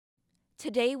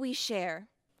Today we share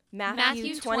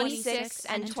Matthew 26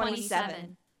 and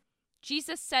 27.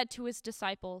 Jesus said to his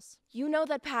disciples, You know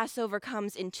that Passover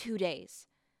comes in 2 days.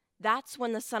 That's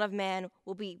when the Son of Man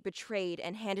will be betrayed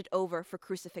and handed over for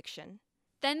crucifixion.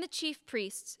 Then the chief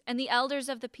priests and the elders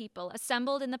of the people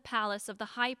assembled in the palace of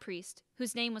the high priest,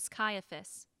 whose name was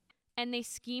Caiaphas. and they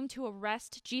schemed to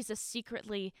arrest Jesus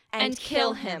secretly And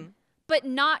kill him. But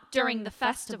not during the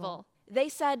festival. They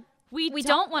said, We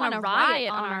don't want a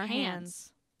riot on our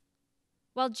hands.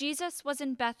 While Jesus was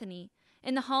in Bethany,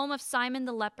 in the home of Simon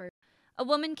the leper, a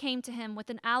woman came to him with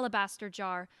an alabaster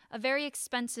jar, a very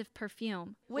expensive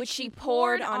perfume, which she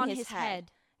poured on his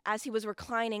head as he was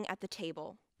reclining at the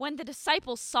table. When the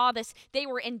disciples saw this, they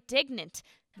were indignant.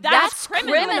 That's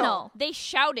criminal! They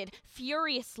shouted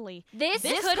furiously. This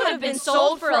could have been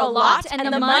sold for a lot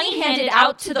and the money handed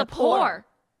out to the poor.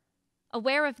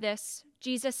 Aware of this,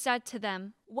 Jesus said to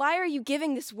them, Why are you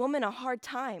giving this woman a hard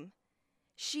time?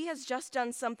 She has just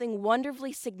done something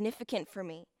wonderfully significant for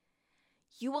me.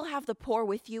 You will have the poor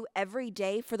with you every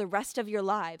day for the rest of your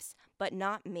lives, but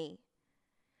not me.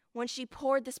 When she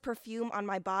poured this perfume on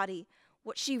my body,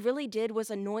 what she really did was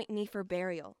anoint me for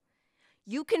burial.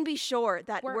 You can be sure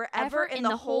that wherever in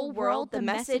the whole world the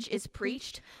message is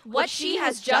preached, what she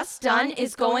has just done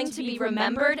is going to be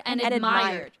remembered and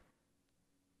admired.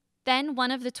 Then one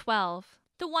of the 12,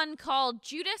 The one called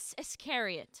Judas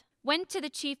Iscariot, went to the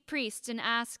chief priests and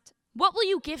asked, What will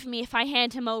you give me if I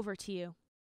hand him over to you?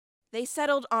 They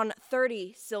settled on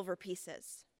 30 silver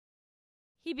pieces.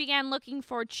 He began looking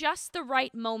for just the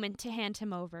right moment to hand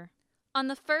him over. On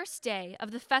the first day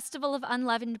of the festival of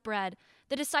unleavened bread,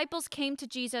 the disciples came to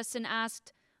Jesus and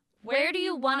asked, Where do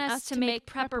you want us to make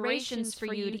preparations for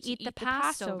you to eat the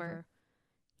Passover?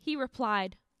 He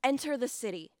replied, Enter the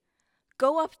city.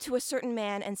 Go up to a certain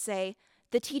man and say,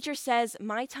 The teacher says,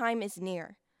 my time is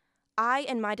near. I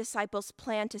and my disciples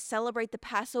plan to celebrate the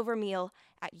Passover meal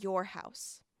at your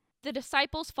house. The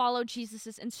disciples followed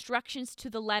Jesus' instructions to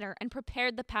the letter and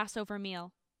prepared the Passover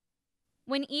meal.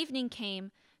 When evening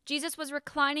came, Jesus was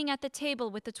reclining at the table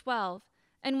with the 12,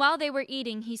 and while they were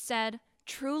eating, he said,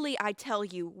 Truly I tell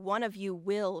you, one of you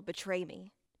will betray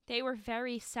me. They were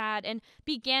very sad and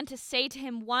began to say to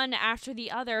him one after the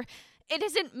other, It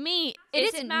isn't me.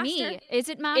 It isn't me. Is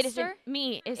it, Master? It isn't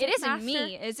me. Is It it, isn't Master?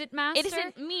 me. Is it, Master? It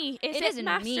isn't me. Is It it, isn't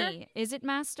Master? me. Is it,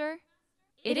 Master?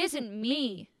 It isn't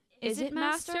me. Is it,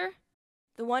 Master?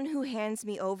 The one who hands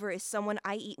me over is someone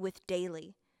I eat with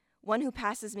daily, one who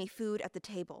passes me food at the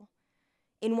table.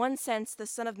 In one sense, the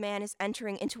Son of Man is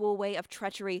entering into a way of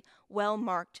treachery well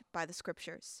marked by the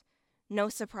Scriptures. No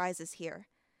surprises here.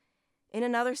 In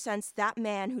another sense, that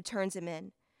man who turns him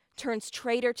in turns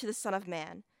traitor to the Son of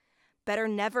Man. Better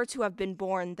never to have been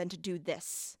born than to do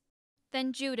this.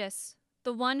 Then Judas,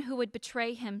 the one who would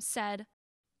betray him, said,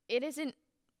 It isn't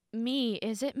me,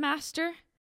 is it, Master?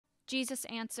 Jesus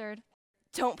answered,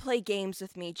 Don't play games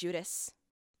with me, Judas.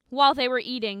 While they were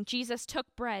eating, Jesus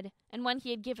took bread, and when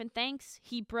he had given thanks,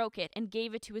 he broke it and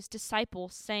gave it to his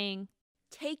disciples, saying,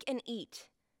 Take and eat.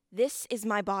 This is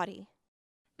my body.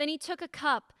 Then he took a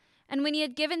cup, and when he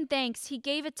had given thanks, he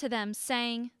gave it to them,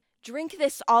 saying, Drink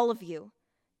this, all of you.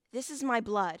 This is my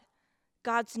blood,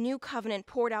 God's new covenant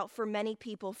poured out for many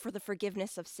people for the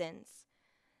forgiveness of sins.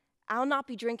 I'll not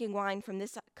be drinking wine from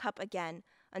this cup again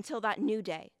until that new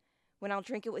day, when I'll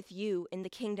drink it with you in the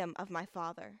kingdom of my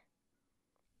Father.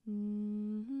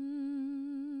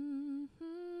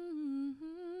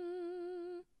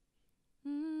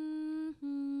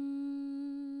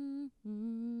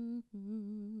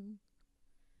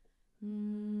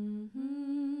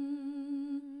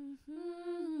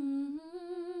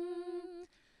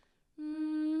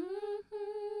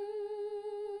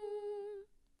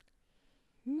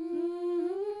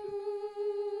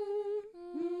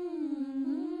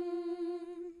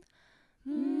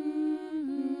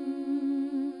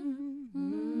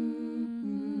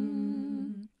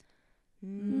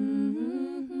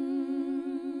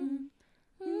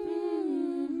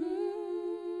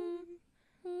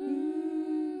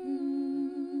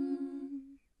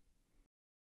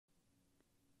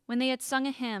 When they had sung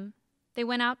a hymn, they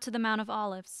went out to the Mount of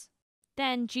Olives.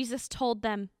 Then Jesus told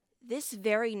them, This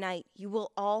very night you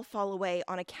will all fall away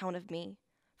on account of me,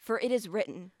 for it is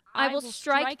written, I will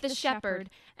strike the shepherd,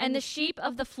 and the sheep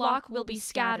of the flock will be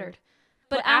scattered.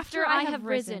 But after I have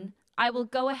risen, I will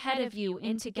go ahead of you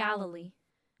into Galilee.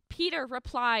 Peter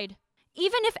replied,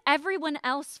 Even if everyone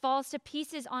else falls to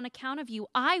pieces on account of you,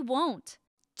 I won't.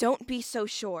 Don't be so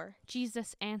sure.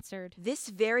 Jesus answered, This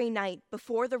very night,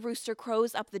 before the rooster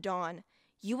crows up the dawn,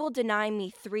 you will deny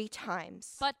me 3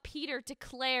 times. But Peter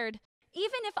declared,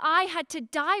 Even if I had to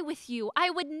die with you, I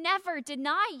would never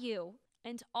deny you.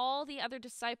 And all the other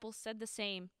disciples said the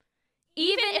same.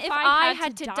 Even if I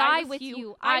had to die with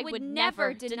you, I would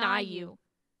never deny you.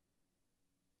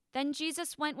 Then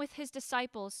Jesus went with his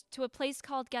disciples to a place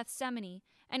called Gethsemane,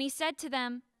 and he said to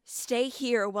them, "Stay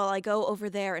here while I go over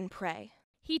there and pray."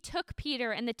 He took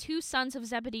Peter and the 2 sons of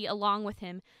Zebedee along with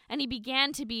him, and he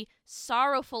began to be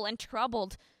sorrowful and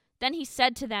troubled. Then he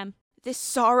said to them, "This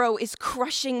sorrow is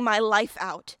crushing my life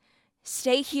out.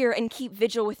 Stay here and keep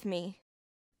vigil with me."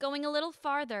 Going a little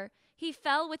farther, he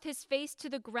fell with his face to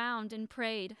the ground and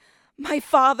prayed, "My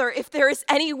Father, if there is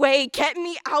any way, get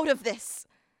me out of this.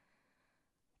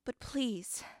 But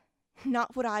please,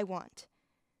 not what I want.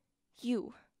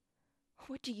 You,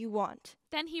 what do you want?"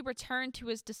 Then he returned to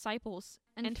his disciples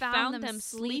and found them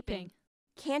sleeping.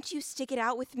 "Can't you stick it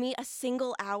out with me a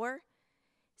single hour?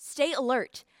 Stay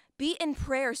alert. Be in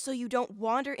prayer so you don't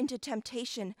wander into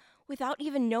temptation without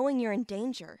even knowing you're in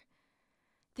danger.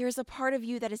 There is a part of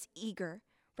you that is eager,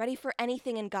 ready for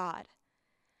anything in God.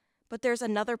 But there's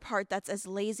another part that's as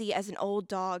lazy as an old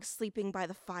dog sleeping by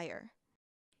the fire."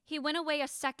 He went away a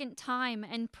second time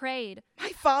and prayed,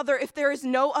 "My Father, if there is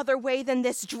no other way than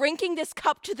this, drinking this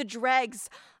cup to the dregs,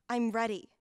 I'm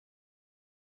ready.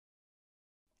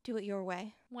 Do it your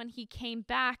way." When he came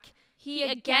back, he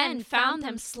again found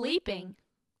them sleeping,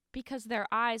 because their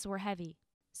eyes were heavy.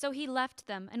 So he left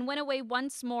them and went away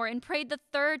once more and prayed the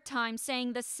 3rd time,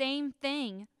 saying the same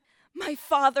thing. "My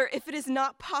Father, if it is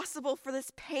not possible for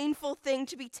this painful thing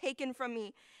to be taken from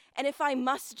me, and if I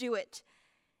must do it,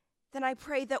 then I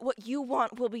pray that what you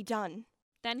want will be done."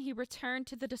 Then he returned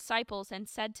to the disciples and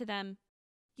said to them,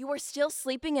 "You are still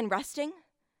sleeping and resting?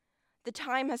 The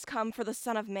time has come for the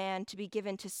Son of Man to be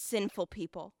given to sinful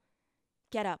people.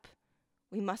 Get up,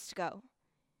 we must go.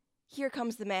 Here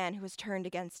comes the man who has turned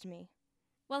against me."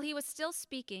 While he was still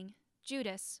speaking,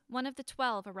 Judas, one of the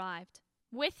 12, arrived.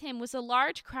 With him was a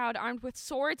large crowd armed with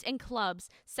swords and clubs,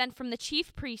 sent from the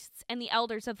chief priests and the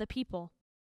elders of the people.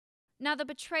 Now the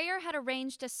betrayer had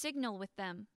arranged a signal with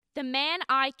them. "The man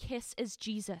I kiss is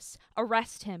Jesus.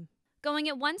 Arrest him." Going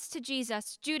at once to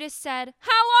Jesus, Judas said,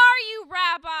 "How are you,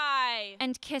 Rabbi?"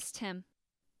 and kissed him.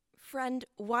 "Friend,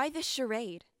 why this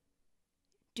charade?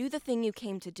 Do the thing you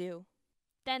came to do."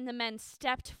 Then the men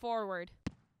stepped forward,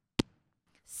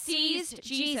 Seized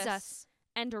Jesus,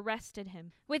 and arrested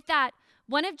him. With that,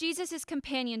 one of Jesus'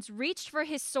 companions reached for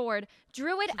his sword,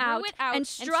 drew it out, and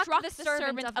struck the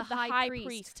servant of the high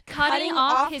priest, cutting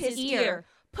off his ear.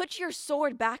 "Put your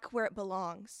sword back where it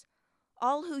belongs.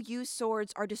 All who use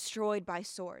swords are destroyed by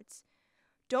swords.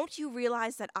 Don't you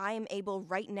realize that I am able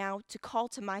right now to call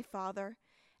to my Father,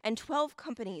 and 12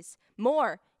 companies,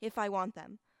 more if I want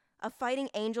them, of fighting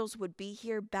angels would be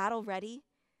here battle ready?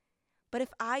 But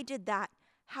if I did that,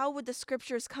 how would the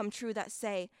scriptures come true that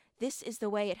say, this is the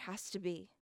way it has to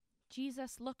be?"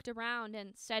 Jesus looked around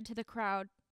and said to the crowd,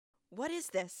 "What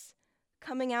is this?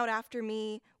 Coming out after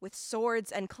me with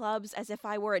swords and clubs as if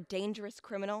I were a dangerous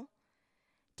criminal?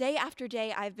 Day after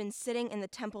day I have been sitting in the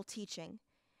temple teaching,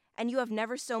 and you have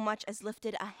never so much as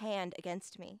lifted a hand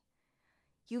against me.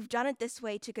 You've done it this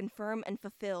way to confirm and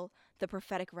fulfill the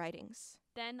prophetic writings."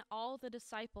 Then all the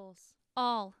disciples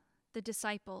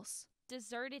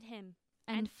deserted him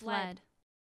and fled.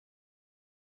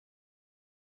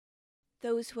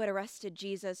 Those who had arrested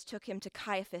Jesus took him to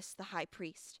Caiaphas the high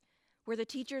priest, where the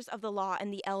teachers of the law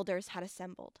and the elders had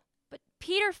assembled. But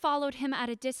Peter followed him at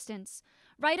a distance,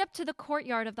 right up to the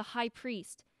courtyard of the high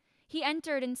priest. He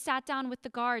entered and sat down with the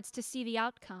guards to see the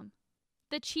outcome.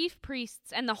 The chief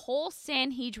priests and the whole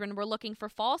Sanhedrin were looking for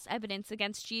false evidence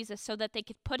against Jesus so that they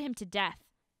could put him to death.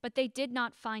 But they did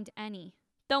not find any,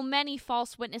 though many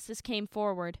false witnesses came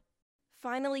forward.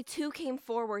 Finally, 2 came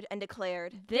forward and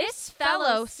declared, "This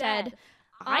fellow said,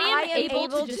 I am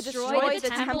able to destroy the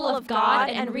temple of God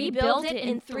and rebuild it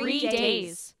in 3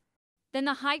 days." Then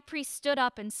the high priest stood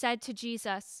up and said to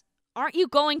Jesus, "Aren't you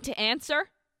going to answer?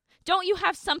 Don't you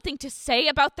have something to say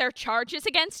about their charges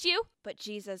against you?" But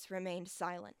Jesus remained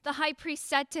silent. The high priest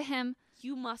said to him,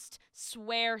 "You must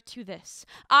swear to this.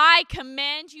 I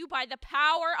command you by the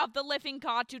power of the living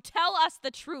God to tell us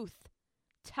the truth.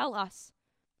 Tell us,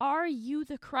 are you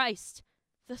the Christ,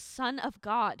 the Son of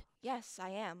God?" "Yes, I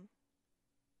am.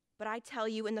 But I tell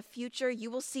you, in the future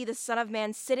you will see the Son of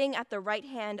Man sitting at the right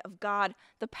hand of God,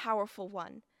 the powerful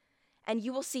one, and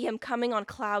you will see him coming on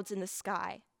clouds in the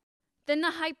sky." Then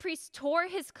the high priest tore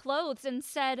his clothes and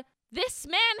said, "This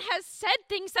man has said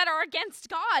things that are against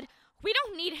God. We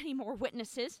don't need any more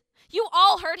witnesses. You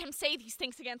all heard him say these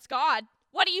things against God.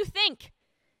 What do you think?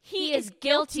 He is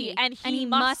guilty and he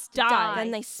must die."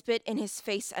 Then they spit in his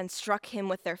face and struck him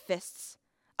with their fists.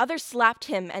 Others slapped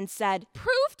him and said,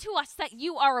 "Prove to us that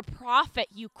you are a prophet,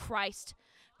 you Christ.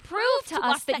 Prove to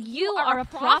us that you are a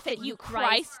prophet, you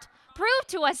Christ. Prove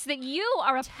to us that you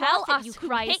are a prophet, you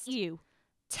Christ. Who hit you."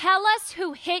 Tell us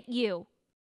who hit you.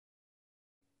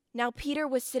 Now Peter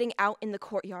was sitting out in the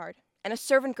courtyard, and a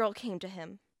servant girl came to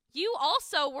him. "You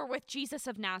also were with Jesus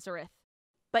of Nazareth."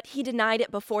 But he denied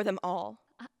it before them all.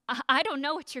 I don't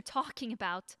know what you're talking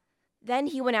about. Then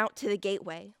he went out to the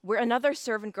gateway, where another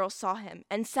servant girl saw him,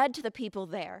 and said to the people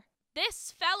there,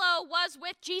 "This fellow was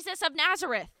with Jesus of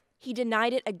Nazareth." He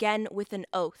denied it again with an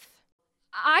oath.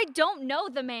 I don't know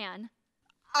the man.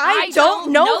 I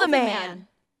don't know the man.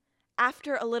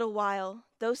 After a little while,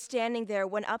 those standing there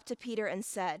went up to Peter and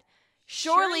said,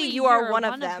 Surely you are one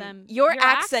of them. Your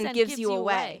accent gives you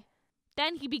away.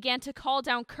 Then he began to call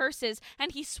down curses,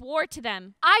 and he swore to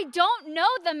them. I don't know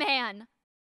the man.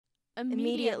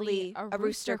 Immediately a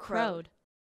rooster crowed.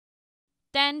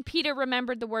 Then Peter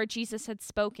remembered the word Jesus had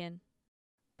spoken.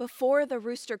 Before the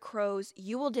rooster crows,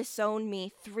 you will disown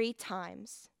me 3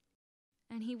 times.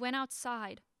 And he went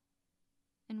outside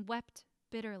and wept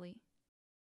bitterly.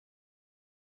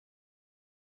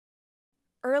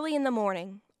 Early in the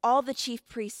morning, all the chief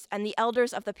priests and the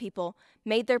elders of the people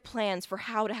made their plans for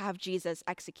how to have Jesus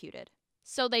executed.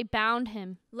 So they bound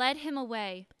him, led him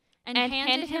away, and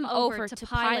handed him over to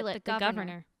Pilate the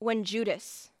governor. When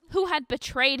Judas, who had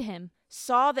betrayed him,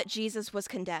 saw that Jesus was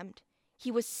condemned,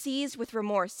 he was seized with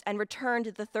remorse and returned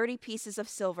the 30 pieces of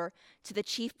silver to the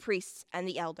chief priests and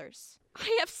the elders.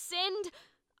 "I have sinned.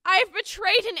 I have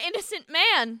betrayed an innocent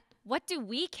man." What do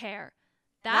we care?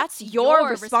 That's your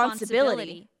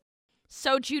responsibility.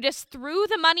 So Judas threw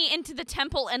the money into the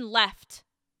temple and left.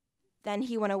 Then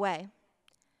he went away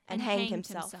and hanged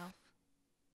himself.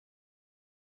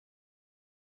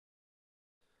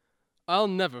 I'll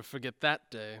never forget that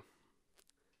day.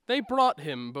 They brought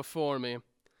him before me.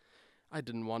 I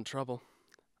didn't want trouble.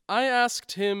 I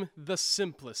asked him the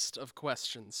simplest of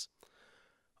questions.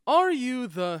 Are you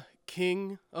the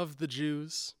King of the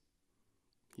Jews?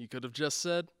 He could have just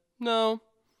said, no.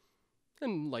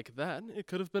 And like that, it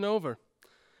could have been over.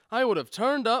 I would have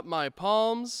turned up my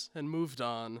palms and moved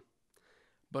on.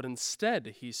 But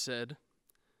instead, he said,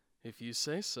 if you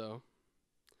say so.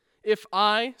 If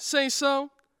I say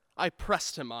so? I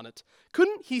pressed him on it.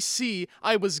 Couldn't he see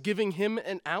I was giving him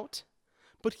an out?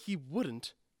 But he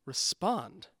wouldn't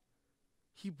respond.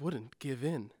 He wouldn't give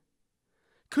in.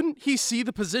 Couldn't he see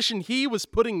the position he was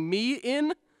putting me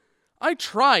in? I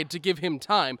tried to give him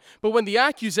time, but when the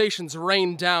accusations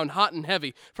rained down hot and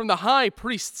heavy from the high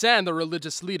priests and the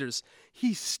religious leaders,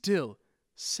 he still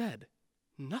said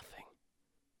nothing.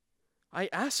 I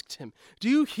asked him, do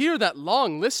you hear that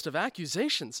long list of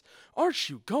accusations? Aren't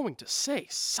you going to say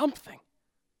something?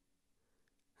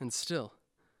 And still,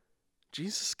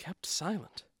 Jesus kept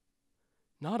silent.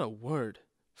 Not a word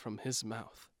from his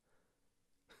mouth.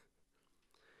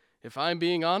 If I'm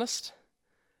being honest,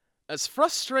 as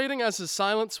frustrating as his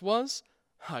silence was,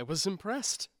 I was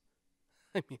impressed.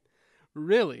 I mean,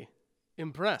 really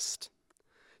impressed.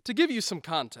 To give you some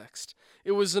context,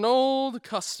 it was an old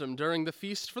custom during the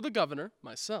feast for the governor,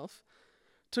 myself,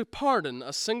 to pardon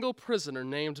a single prisoner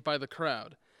named by the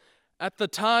crowd. At the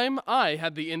time, I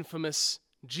had the infamous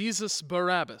Jesus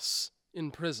Barabbas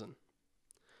in prison.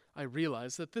 I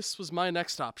realized that this was my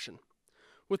next option.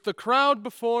 With the crowd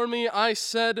before me, I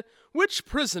said, which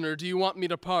prisoner do you want me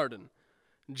to pardon?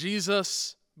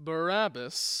 Jesus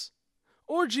Barabbas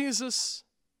or Jesus,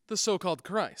 the so-called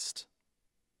Christ?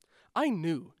 I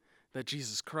knew that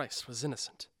Jesus Christ was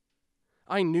innocent.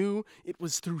 I knew it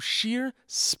was through sheer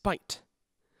spite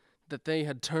that they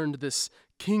had turned this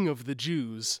King of the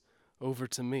Jews over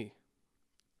to me.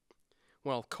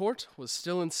 While court was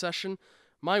still in session,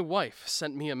 my wife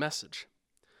sent me a message.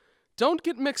 Don't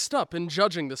get mixed up in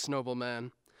judging this noble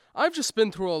man. I've just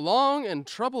been through a long and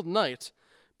troubled night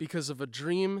because of a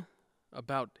dream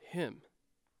about him.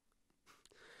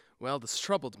 Well, this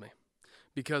troubled me,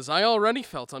 because I already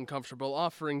felt uncomfortable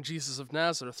offering Jesus of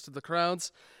Nazareth to the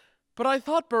crowds, but I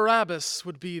thought Barabbas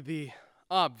would be the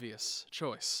obvious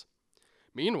choice.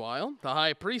 Meanwhile, the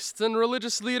high priests and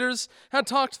religious leaders had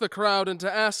talked the crowd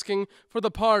into asking for the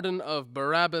pardon of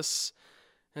Barabbas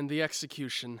and the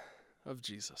execution of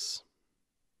Jesus.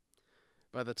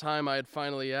 By the time I had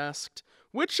finally asked,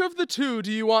 which of the two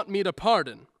do you want me to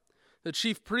pardon? The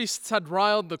chief priests had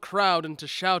riled the crowd into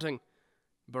shouting,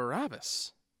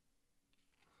 Barabbas.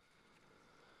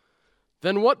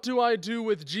 Then what do I do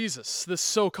with Jesus, this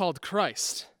so-called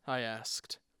Christ? I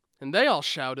asked. And they all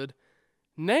shouted,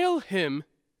 nail him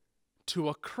to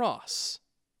a cross.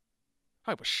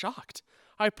 I was shocked.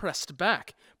 I pressed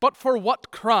back. But for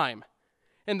what crime?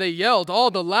 and they yelled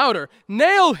all the louder,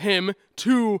 "Nail him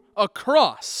to a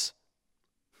cross!"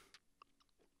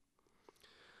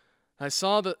 I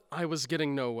saw that I was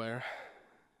getting nowhere,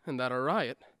 and that a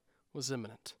riot was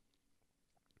imminent.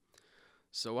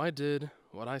 So I did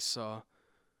what I saw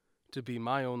to be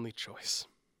my only choice.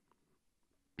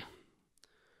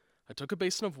 I took a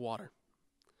basin of water,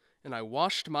 and I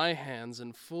washed my hands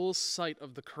in full sight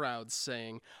of the crowd,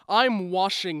 saying, "I'm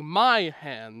washing my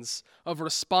hands of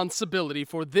responsibility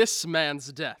for this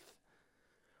man's death.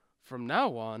 From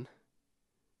now on,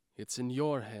 it's in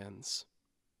your hands.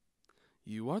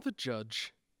 You are the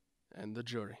judge and the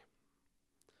jury."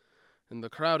 And the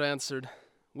crowd answered,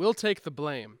 "We'll take the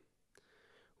blame,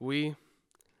 we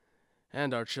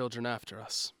and our children after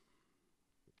us."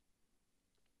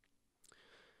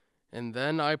 And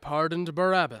then I pardoned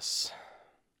Barabbas,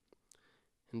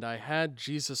 and I had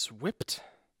Jesus whipped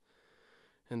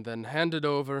and then handed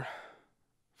over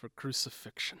for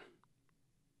crucifixion.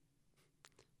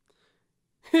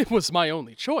 It was my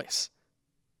only choice.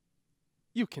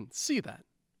 You can see that,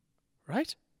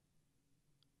 right?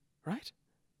 Right?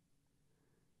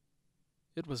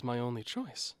 It was my only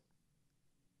choice.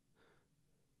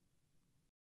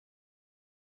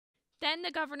 Then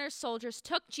the governor's soldiers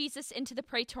took Jesus into the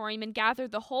praetorium and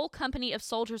gathered the whole company of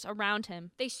soldiers around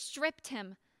him. They stripped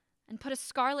him and put a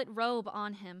scarlet robe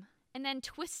on him. And then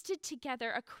twisted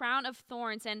together a crown of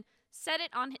thorns and set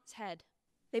it on his head.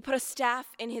 They put a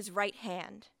staff in his right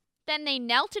hand. Then they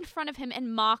knelt in front of him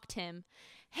and mocked him.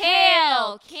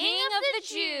 "Hail, King of the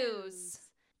Jews!"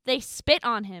 They spit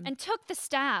on him And took the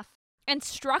staff and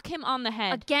struck him on the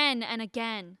head. again and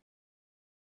again.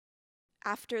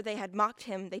 After they had mocked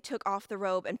him, they took off the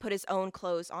robe and put his own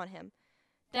clothes on him.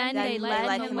 Then they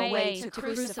led him away to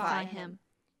crucify him.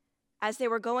 As they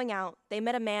were going out, they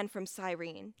met a man from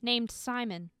Cyrene, Named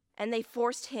Simon. and they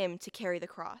forced him to carry the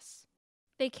cross,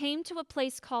 They came to a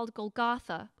place called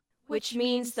Golgotha, which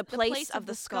means the place of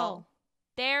the skull.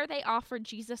 There they offered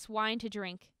Jesus wine to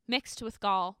drink, mixed with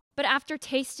gall. but after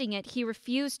tasting it, he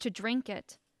refused to drink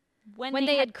it. When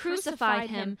they had crucified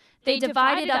him, they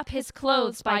divided up his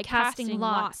clothes by casting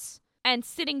lots. And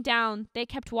sitting down, they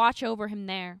kept watch over him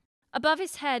there. Above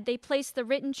his head, they placed the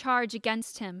written charge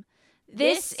against him.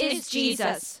 This is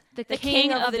Jesus, the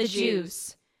King of the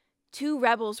Jews. 2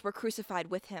 rebels were crucified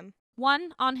with him.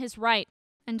 One on his right.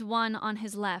 And one on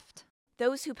his left.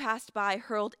 Those who passed by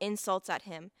hurled insults at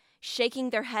him, shaking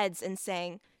their heads and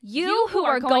saying, You who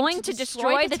are going to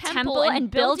destroy the temple and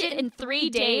build it in 3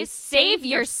 days, save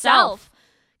yourself.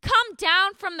 Come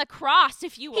down from the cross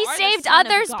if you He are saved the Son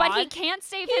others, of but God. he can't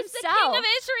save He's himself. the King of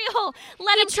Israel.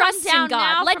 Let He him trusts come down in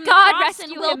God. now Let from God the cross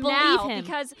rescue and we'll him believe now, him.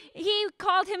 because he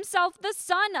called himself the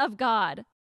Son of God.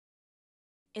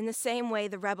 In the same way,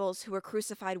 the rebels who were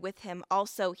crucified with him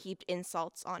also heaped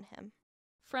insults on him.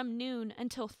 From noon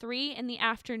until 3 in the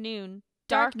afternoon,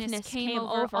 Darkness came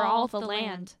over all the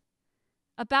land.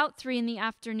 About 3 in the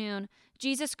afternoon,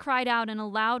 Jesus cried out in a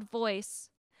loud voice,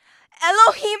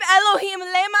 Elohim, Elohim,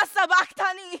 lema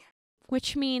sabachthani.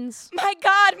 which means, My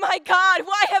God,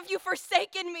 why have you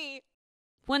forsaken me?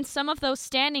 when some of those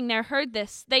standing there heard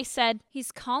this, they said,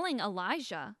 He's calling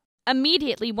Elijah.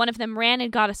 Immediately one of them ran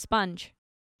and got a sponge.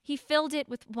 He filled it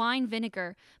with wine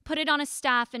vinegar, put it on a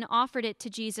staff, and offered it to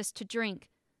Jesus to drink.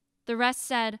 The rest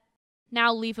said,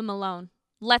 Now leave him alone.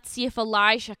 Let's see if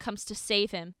Elijah comes to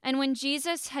save him. and when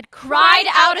Jesus had cried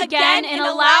out again in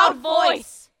a loud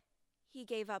voice, he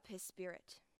gave up his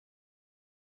spirit.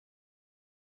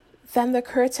 Then the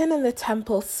curtain in the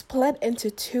temple split into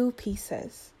 2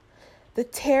 pieces. The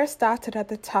tear started at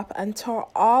the top and tore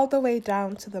all the way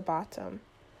down to the bottom.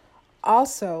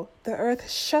 Also, the earth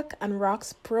shook and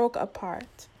rocks broke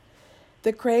apart.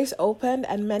 The graves opened,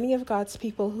 and many of God's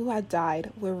people who had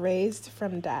died were raised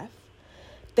from death.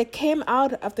 They came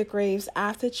out of the graves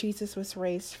after Jesus was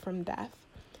raised from death.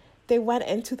 They went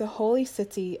into the holy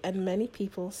city, and many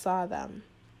people saw them.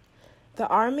 The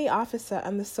army officer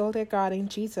and the soldier guarding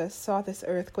Jesus saw this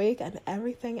earthquake and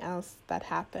everything else that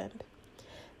happened.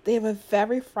 They were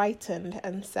very frightened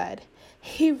and said,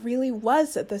 He really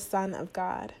was the Son of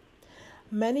God.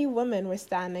 Many women were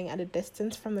standing at a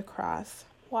distance from the cross,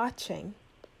 watching.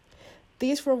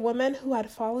 These were women who had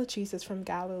followed Jesus from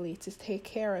Galilee to take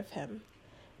care of him.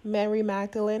 Mary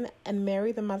Magdalene and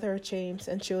Mary, the mother of James,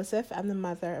 and Joseph and the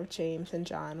mother of James and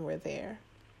John were there.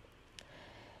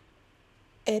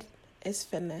 It is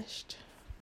finished.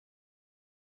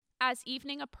 As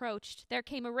evening approached, there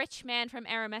came a rich man from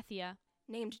Arimathea,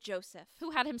 Named Joseph.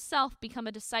 who had himself become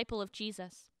a disciple of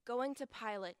Jesus. Going to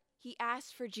Pilate, he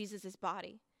asked for Jesus'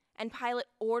 body, and Pilate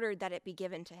ordered that it be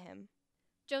given to him.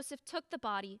 Joseph took the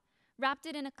body, wrapped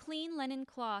it in a clean linen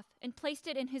cloth, and placed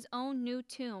it in his own new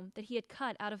tomb that he had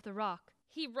cut out of the rock.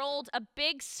 He rolled a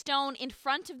big stone in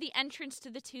front of the entrance to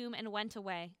the tomb and went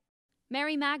away.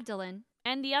 Mary Magdalene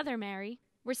And the other Mary,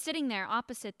 were sitting there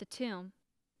opposite the tomb.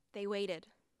 They waited.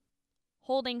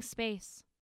 holding space.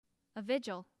 A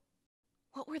vigil.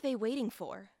 What were they waiting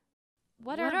for?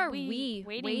 What are are we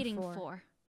waiting for? for?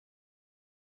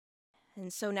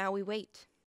 And so now we wait.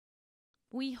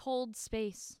 We hold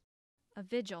space. A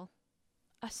vigil.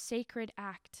 A sacred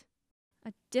act.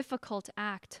 A difficult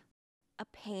act. A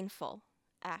painful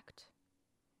act.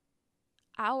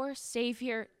 Our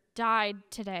Savior died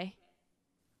today.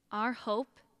 Our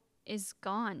hope is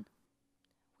gone.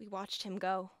 We watched him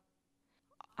go.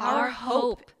 Our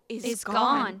hope is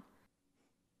gone.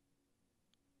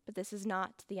 But this is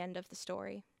not the end of the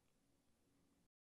story.